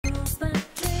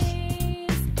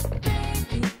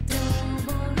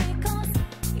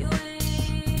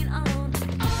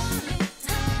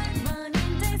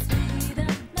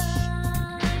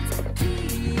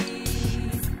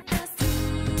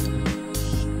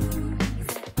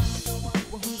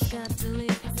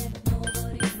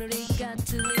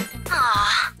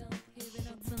Aww.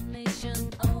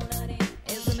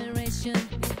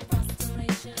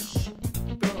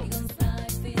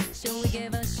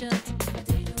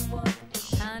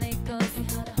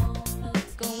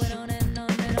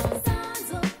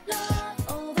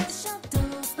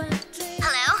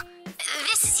 Hello?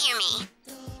 This is Yumi.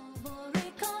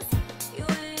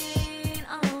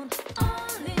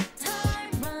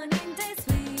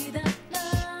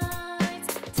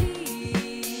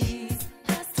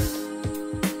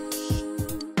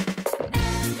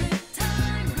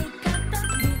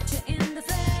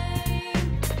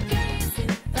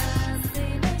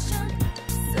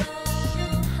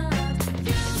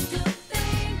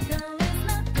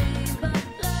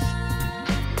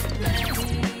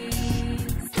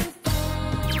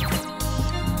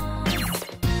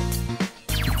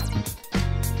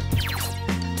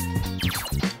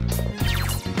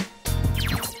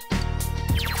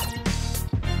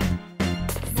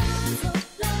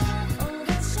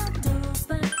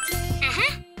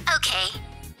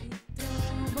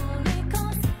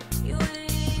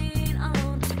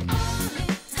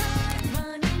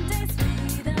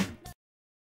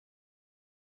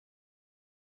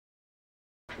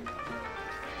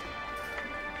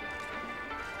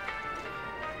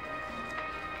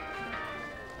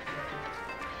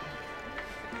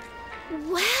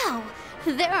 Wow,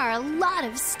 there are a lot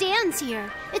of stands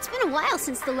here. It's been a while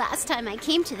since the last time I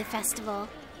came to the festival.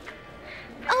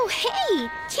 Oh, hey,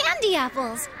 candy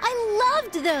apples. I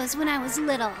loved those when I was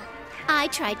little. I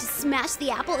tried to smash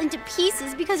the apple into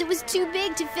pieces because it was too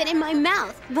big to fit in my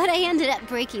mouth, but I ended up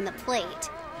breaking the plate.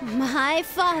 My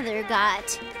father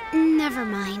got... Never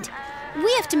mind.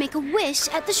 We have to make a wish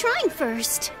at the shrine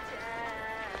first.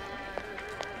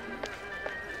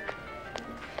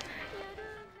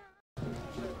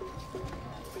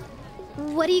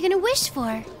 What are you gonna wish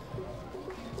for?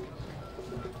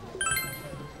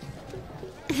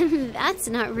 That's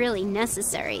not really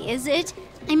necessary, is it?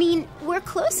 I mean, we're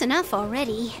close enough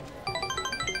already.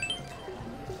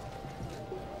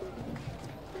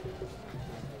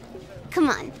 Come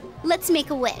on, let's make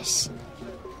a wish.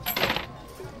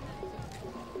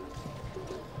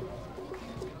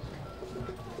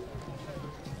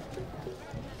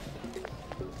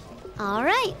 All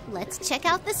right, let's check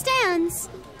out the stands.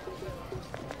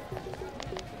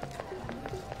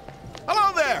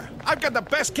 Hello there! I've got the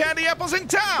best candy apples in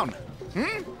town!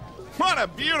 What a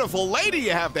beautiful lady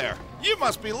you have there! You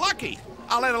must be lucky!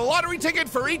 I'll add a lottery ticket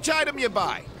for each item you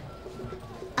buy.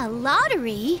 A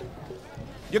lottery?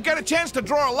 You'll get a chance to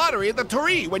draw a lottery at the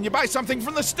Torii when you buy something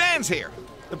from the stands here.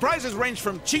 The prizes range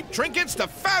from cheap trinkets to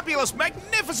fabulous,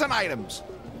 magnificent items.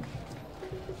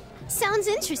 Sounds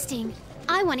interesting.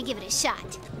 I want to give it a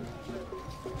shot.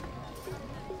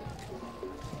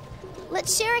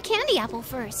 Let's share a candy apple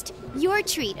first. Your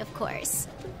treat, of course.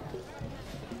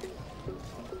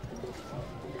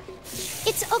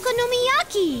 It's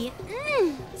okonomiyaki!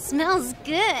 Smells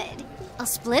good. I'll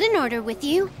split an order with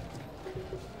you.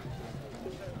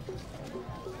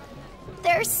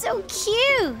 They're so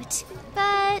cute,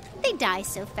 but they die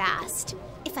so fast.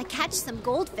 If I catch some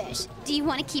goldfish, do you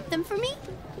want to keep them for me?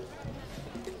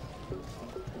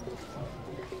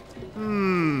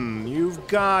 You've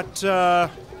got,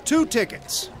 2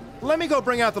 tickets. Let me go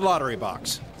bring out the lottery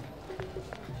box.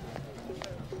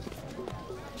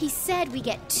 He said we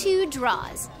get 2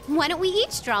 draws. Why don't we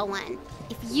each draw one?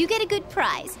 If you get a good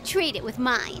prize, trade it with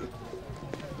mine.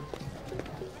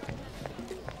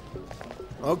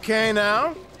 Okay,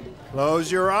 now,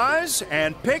 close your eyes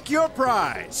and pick your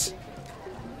prize.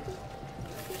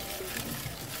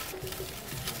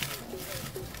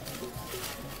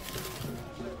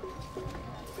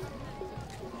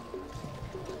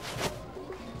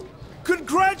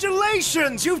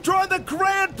 Congratulations! You've drawn the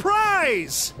grand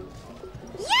prize!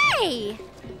 Yay!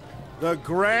 The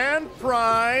grand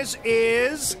prize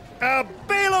is a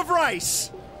bale of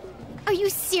rice! Are you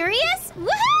serious?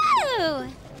 Woohoo!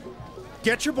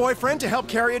 Get your boyfriend to help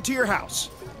carry it to your house.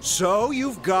 So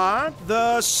you've got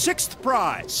the 6th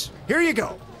prize. Here you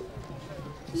go.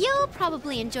 You'll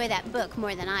probably enjoy that book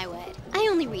more than I would. I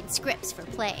only read scripts for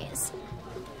plays.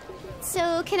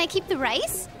 So, can I keep the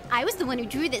rice? I was the one who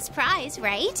drew this prize,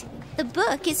 right? The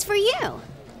book is for you.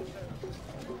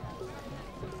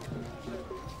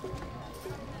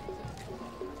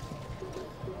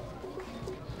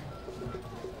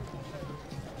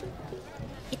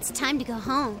 It's time to go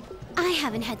home. I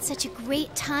haven't had such a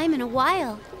great time in a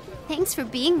while. Thanks for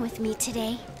being with me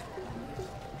today.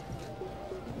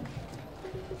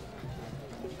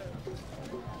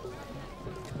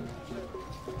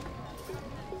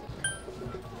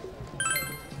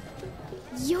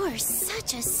 You're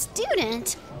such a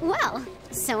student. Well,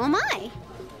 so am I.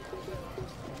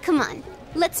 Come on,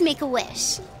 let's make a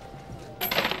wish.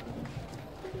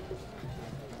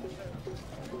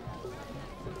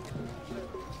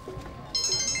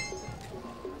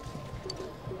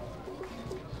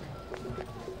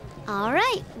 All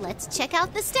right, let's check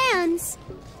out the stands.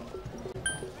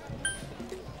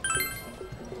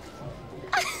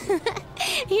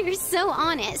 You're so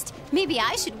honest. Maybe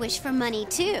I should wish for money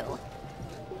too.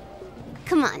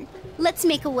 Come on, let's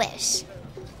make a wish.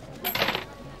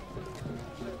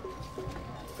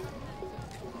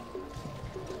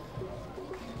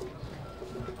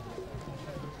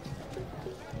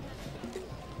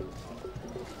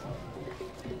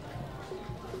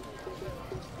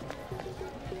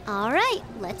 All right,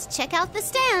 let's check out the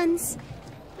stands.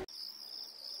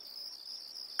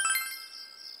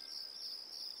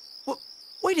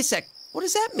 Wait a sec. What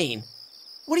does that mean?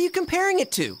 What are you comparing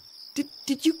it to?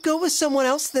 Did you go with someone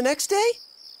else the next day?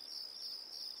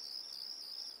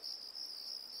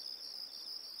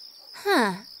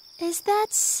 Huh. Is that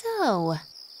so?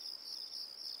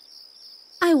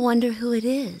 I wonder who it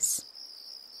is.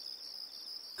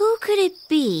 Who could it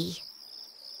be?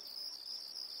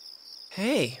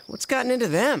 Hey, what's gotten into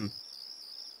them?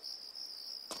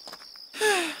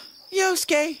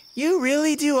 Yosuke, you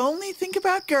really do only think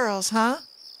about girls, huh?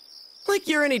 Like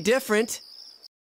you're any different.